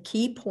 the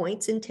key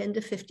points in 10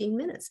 to 15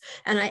 minutes.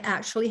 And I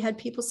actually had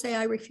people say,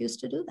 I refuse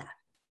to do that.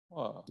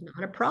 Whoa.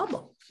 Not a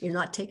problem. You're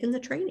not taking the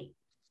training.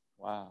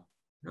 Wow.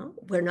 No,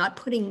 we're not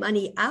putting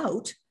money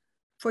out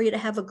for you to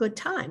have a good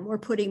time. We're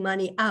putting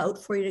money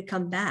out for you to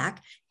come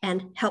back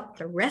and help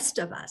the rest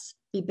of us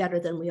be better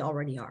than we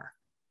already are.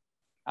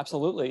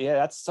 Absolutely. Yeah,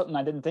 that's something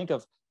I didn't think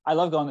of. I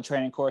love going to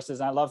training courses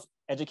and I love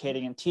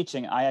educating and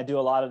teaching. I do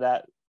a lot of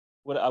that,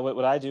 what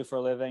I do for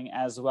a living,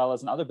 as well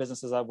as in other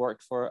businesses I've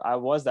worked for. I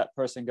was that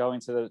person going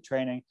to the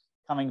training,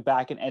 coming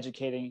back and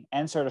educating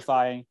and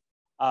certifying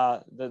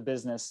the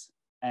business.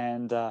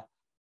 And I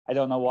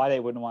don't know why they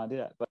wouldn't want to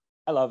do that, but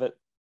I love it.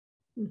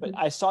 Mm-hmm. But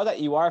I saw that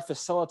you are a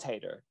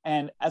facilitator.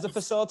 And as a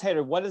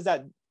facilitator, what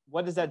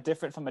is that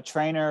different from a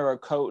trainer or a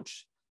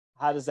coach?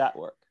 How does that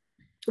work?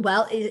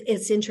 Well,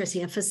 it's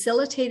interesting. A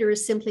facilitator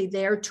is simply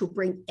there to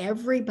bring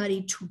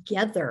everybody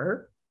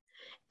together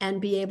and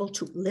be able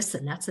to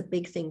listen. That's a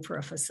big thing for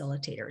a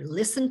facilitator.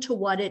 Listen to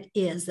what it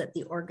is that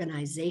the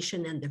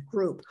organization and the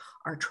group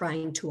are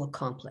trying to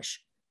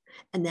accomplish,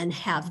 and then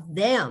have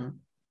them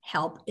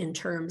help in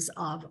terms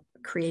of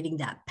creating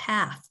that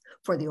path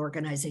for the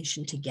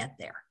organization to get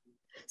there.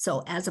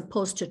 So as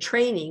opposed to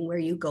training where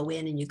you go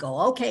in and you go,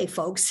 okay,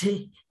 folks,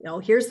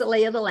 here's the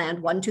lay of the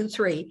land, 1, 2,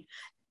 3,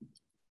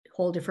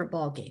 whole different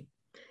ballgame.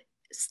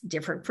 It's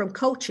different from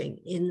coaching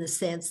in the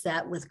sense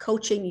that with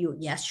coaching,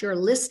 you're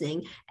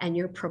listening and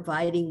you're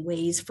providing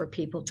ways for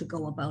people to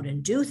go about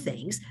and do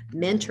things.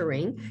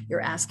 Mentoring,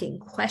 you're asking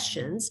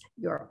questions,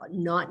 you're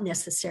not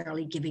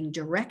necessarily giving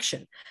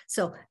direction.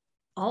 So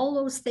all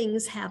those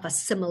things have a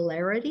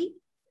similarity,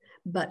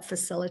 but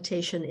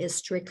facilitation is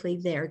strictly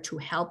there to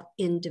help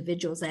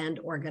individuals and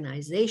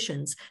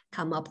organizations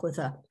come up with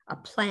a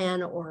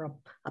plan or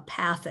a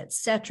path,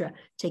 etc.,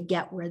 to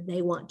get where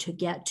they want to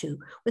get to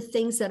with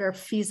things that are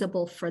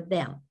feasible for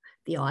them.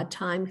 The odd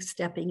time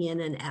stepping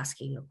in and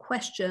asking a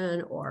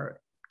question or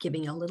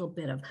giving a little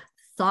bit of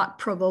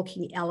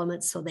thought-provoking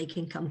elements so they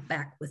can come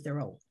back with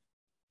their own.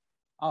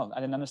 Oh,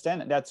 I didn't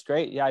understand it. That's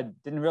great. Yeah, I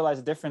didn't realize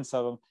the difference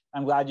of them.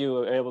 I'm glad you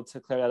were able to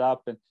clear that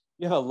up. And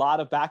you have a lot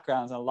of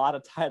backgrounds and a lot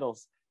of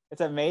titles. It's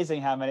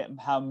amazing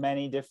how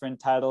many different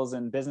titles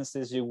and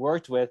businesses you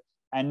worked with.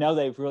 I know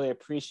they've really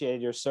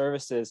appreciated your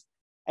services.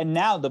 And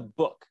now the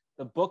book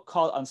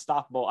called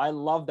Unstoppable. I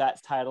love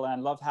that title, and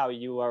I love how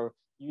you are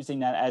using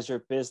that as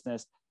your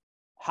business.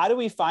 How do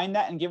we find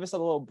that? And give us a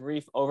little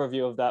brief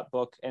overview of that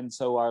book, and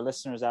so our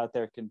listeners out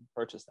there can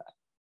purchase that.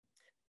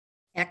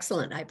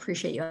 Excellent. I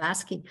appreciate you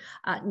asking.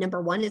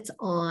 Number one, it's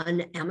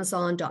on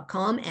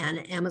Amazon.com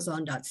and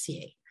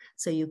Amazon.ca.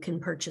 So you can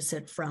purchase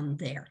it from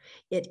there.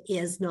 It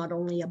is not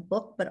only a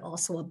book, but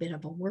also a bit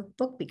of a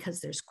workbook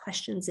because there's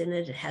questions in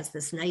it. It has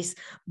this nice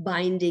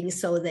binding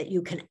so that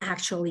you can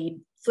actually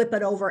flip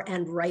it over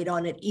and write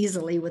on it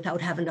easily without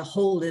having to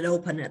hold it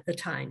open at the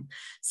time.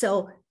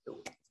 So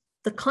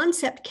the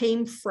concept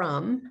came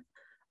from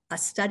a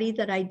study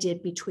that I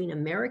did between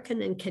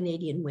American and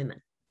Canadian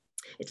women.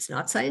 It's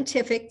not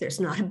scientific.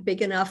 There's not a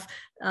big enough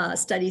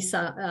study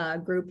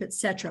group,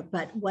 etc.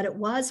 But what it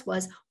was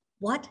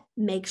what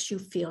makes you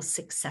feel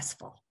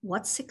successful?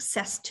 What's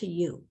success to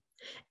you?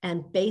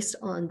 And based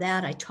on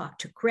that, I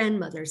talked to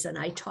grandmothers and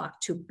I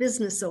talked to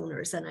business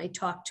owners and I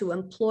talked to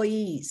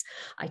employees.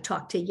 I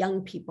talked to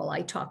young people.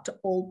 I talked to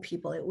old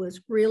people. It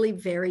was really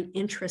very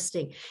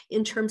interesting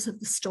in terms of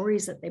the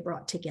stories that they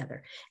brought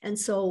together. And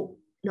so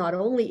not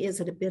only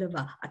is it a bit of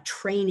a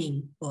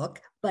training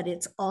book, but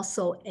it's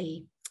also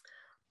a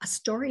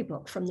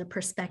storybook from the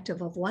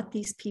perspective of what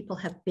these people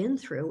have been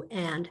through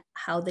and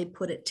how they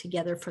put it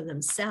together for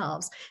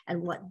themselves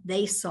and what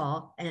they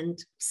saw and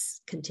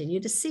continue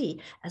to see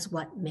as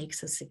what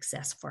makes a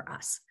success for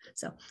us.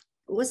 So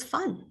it was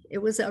fun. It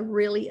was a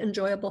really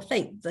enjoyable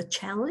thing. The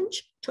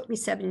challenge took me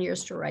 7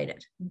 years to write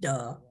it.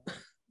 Duh.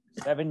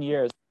 7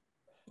 years.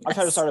 Yes. I'm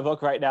trying to start a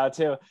book right now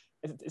too.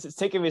 It's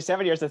taking me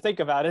 7 years to think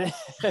about it.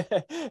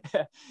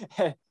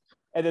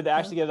 And then to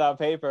actually get it on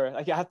paper,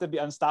 like I have to be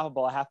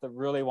unstoppable. I have to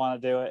really want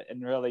to do it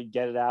and really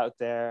get it out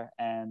there.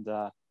 And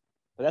but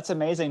that's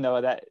amazing though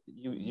that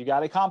you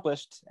got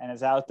accomplished and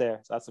it's out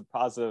there. So that's a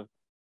positive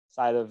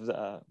side of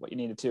what you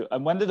needed to.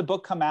 And when did the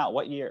book come out?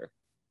 What year?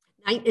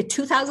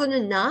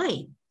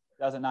 2009.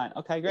 2009.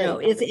 Okay, great.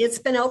 It's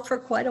been out for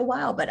quite a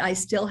while, but I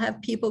still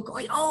have people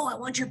going, "Oh, I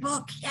want your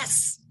book.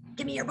 Yes,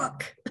 give me your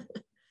book."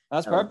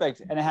 That's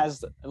perfect, and it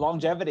has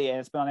longevity, and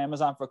it's been on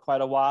Amazon for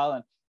quite a while.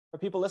 And for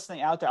people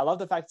listening out there, I love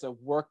the fact it's a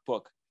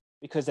workbook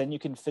because then you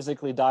can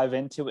physically dive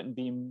into it and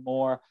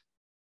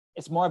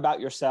it's more about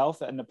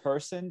yourself and the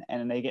person, and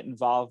then they get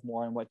involved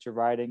more in what you're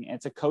writing. And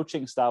it's a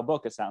coaching style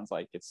book. It sounds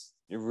like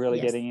you're really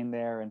getting in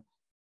there and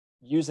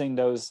using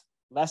those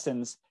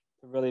lessons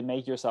to really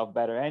make yourself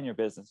better and your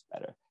business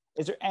better.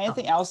 Is there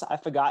anything else I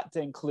forgot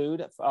to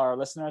include for our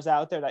listeners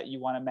out there that you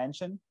want to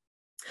mention?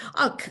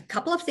 A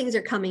couple of things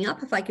are coming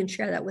up, if I can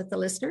share that with the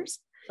listeners.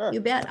 Sure.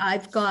 You bet.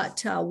 I've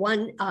got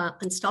one,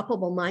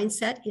 Unstoppable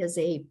Mindset is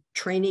a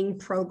training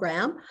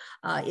program.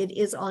 It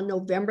is on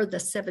November the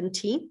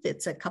 17th.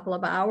 It's a couple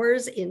of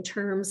hours in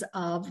terms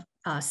of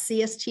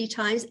CST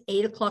times,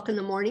 8 o'clock in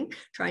the morning,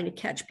 trying to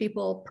catch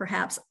people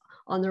perhaps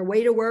on their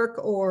way to work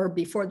or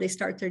before they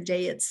start their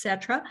day,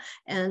 etc.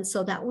 And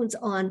so that one's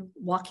on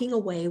walking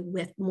away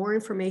with more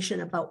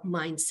information about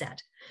mindset.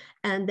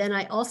 And then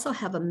I also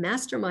have a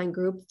mastermind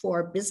group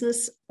for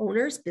business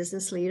owners,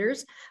 business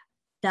leaders.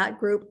 That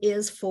group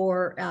is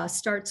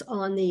starts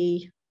on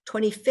the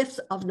 25th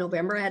of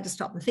November. I had to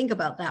stop and think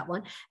about that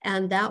one.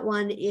 And that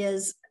one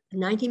is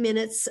 90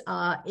 minutes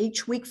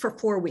each week for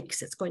 4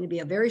 weeks. It's going to be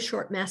a very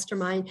short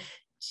mastermind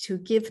to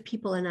give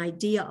people an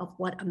idea of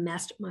what a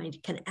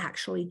mastermind can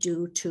actually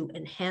do to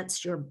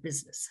enhance your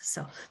business.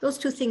 So those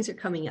two things are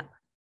coming up.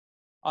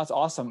 That's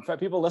awesome. For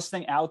people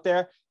listening out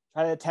there,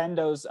 try to attend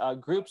those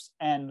groups,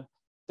 and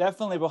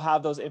definitely we'll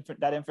have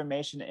that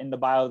information in the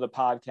bio of the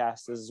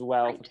podcast as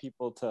well for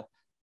people to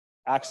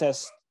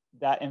access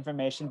that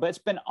information. But it's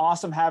been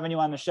awesome having you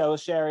on the show,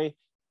 Sherry.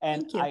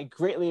 And Thank you. I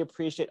greatly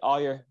appreciate all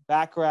your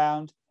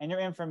background and your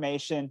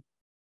information,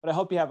 but I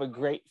hope you have a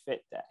great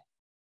fit day.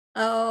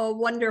 Oh,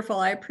 wonderful.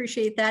 I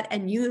appreciate that.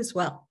 And you as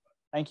well.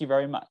 Thank you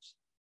very much.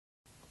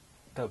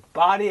 The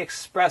Body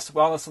Express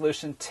Wellness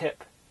Solution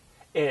tip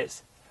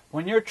is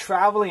when you're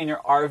traveling in your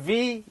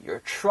RV, your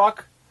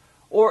truck,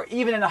 or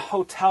even in a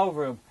hotel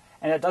room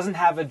and it doesn't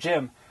have a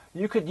gym,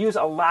 you could use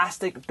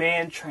elastic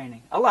band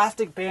training.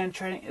 Elastic band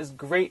training is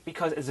great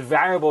because it's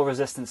variable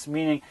resistance,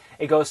 meaning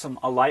it goes from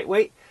a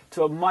lightweight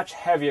to a much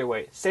heavier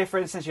weight. Say, for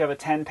instance, you have a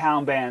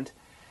 10-pound band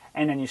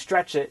and then you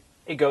stretch it,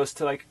 it goes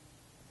to like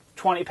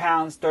 20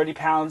 pounds, 30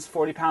 pounds,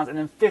 40 pounds, and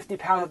then 50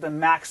 pounds at the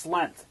max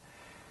length.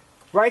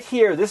 Right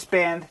here, this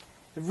band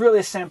is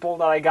really simple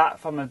that I got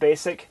from a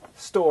basic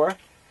store.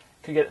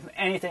 You can get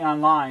anything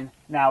online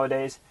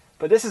nowadays.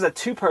 But this is a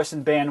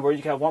 2-person band where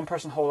you can have one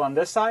person hold on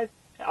this side,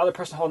 the other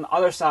person hold on the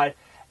other side,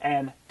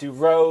 and do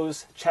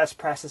rows, chest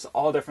presses,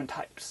 all different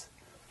types.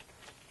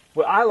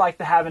 What I like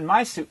to have in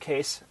my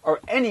suitcase or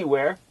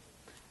anywhere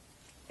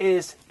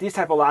is these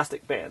type of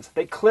elastic bands.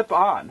 They clip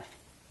on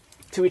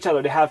to each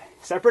other. They have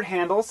separate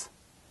handles.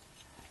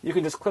 You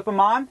can just clip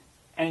them on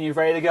and you're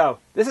ready to go.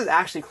 This is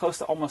actually close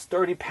to almost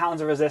 30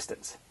 pounds of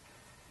resistance.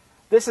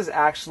 This is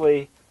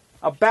actually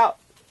about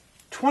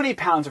 20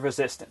 pounds of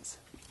resistance.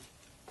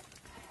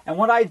 And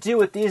what I do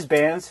with these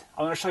bands,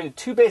 I'm going to show you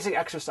 2 basic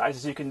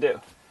exercises you can do.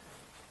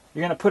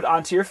 You're going to put it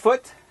onto your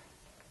foot.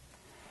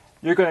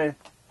 You're going to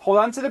hold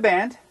onto the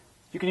band.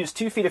 You can use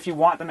 2 feet if you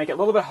want to make it a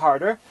little bit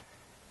harder.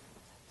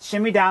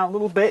 Shimmy down a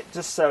little bit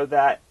just so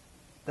that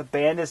the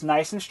band is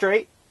nice and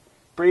straight.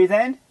 Breathe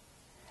in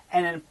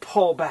and then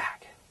pull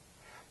back.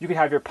 You can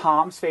have your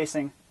palms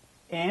facing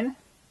in,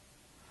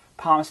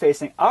 palms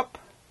facing up,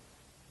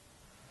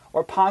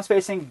 or palms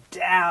facing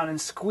down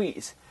and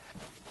squeeze.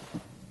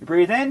 You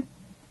breathe in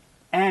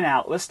and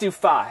out. Let's do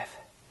 5.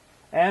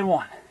 And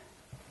 1,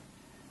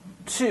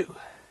 2,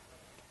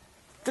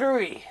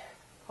 3.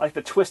 Like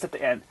the twist at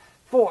the end.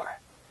 4,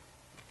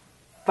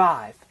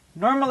 5.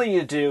 Normally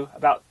you do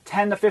about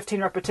 10 to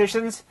 15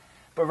 repetitions,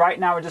 but right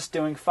now we're just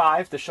doing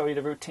 5 to show you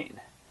the routine.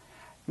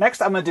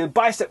 Next, I'm going to do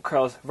bicep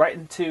curls right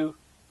into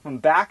from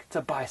back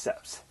to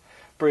biceps.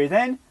 Breathe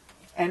in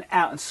and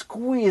out and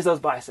squeeze those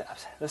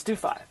biceps. Let's do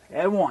 5.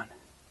 And 1,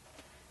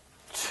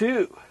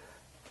 2,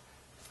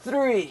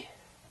 3,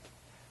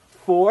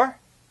 4,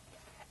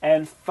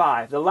 and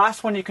 5. The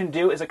last one you can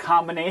do is a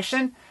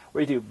combination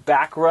where you do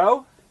back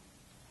row,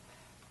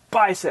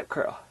 bicep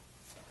curl,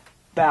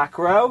 back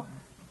row.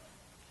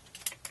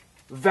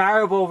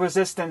 Variable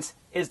resistance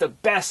is the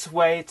best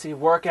way to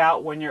work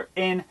out when you're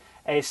in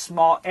a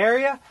small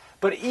area,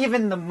 but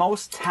even the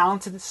most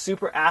talented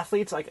super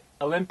athletes like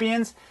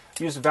Olympians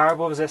use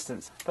variable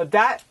resistance. But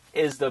that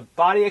is the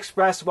Body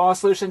Express Wellness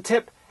Solution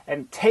tip,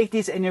 and take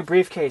these in your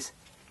briefcase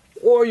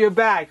or your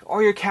bag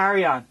or your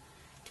carry-on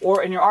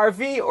or in your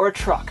RV or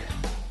truck.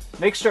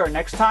 Make sure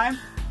next time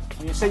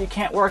when you say you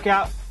can't work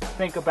out,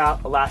 think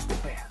about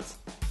elastic bands.